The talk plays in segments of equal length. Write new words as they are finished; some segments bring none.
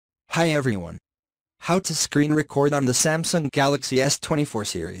Hi everyone. How to screen record on the Samsung Galaxy S24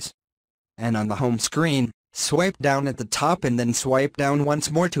 series. And on the home screen, swipe down at the top and then swipe down once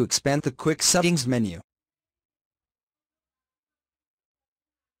more to expand the quick settings menu.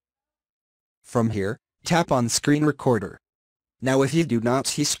 From here, tap on screen recorder. Now if you do not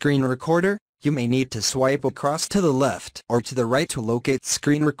see screen recorder, you may need to swipe across to the left or to the right to locate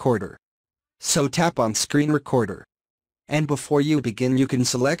screen recorder. So tap on screen recorder. And before you begin, you can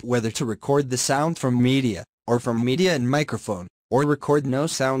select whether to record the sound from media, or from media and microphone, or record no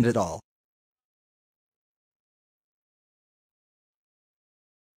sound at all.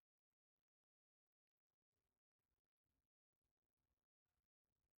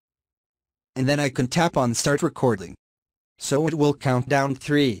 And then I can tap on start recording. So it will count down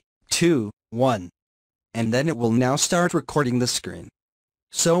 3, 2, 1. And then it will now start recording the screen.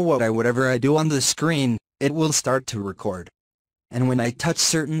 So whatever I do on the screen, it will start to record. And when I touch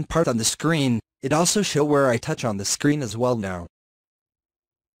certain part on the screen, it also show where I touch on the screen as well now.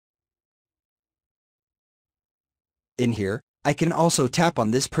 In here, I can also tap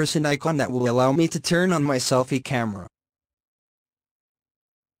on this person icon that will allow me to turn on my selfie camera.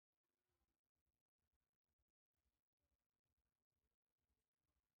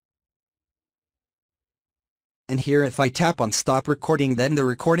 And here if I tap on stop recording, then the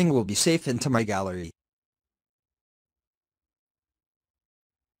recording will be saved into my gallery.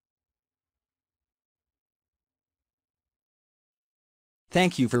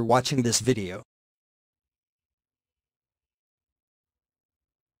 Thank you for watching this video.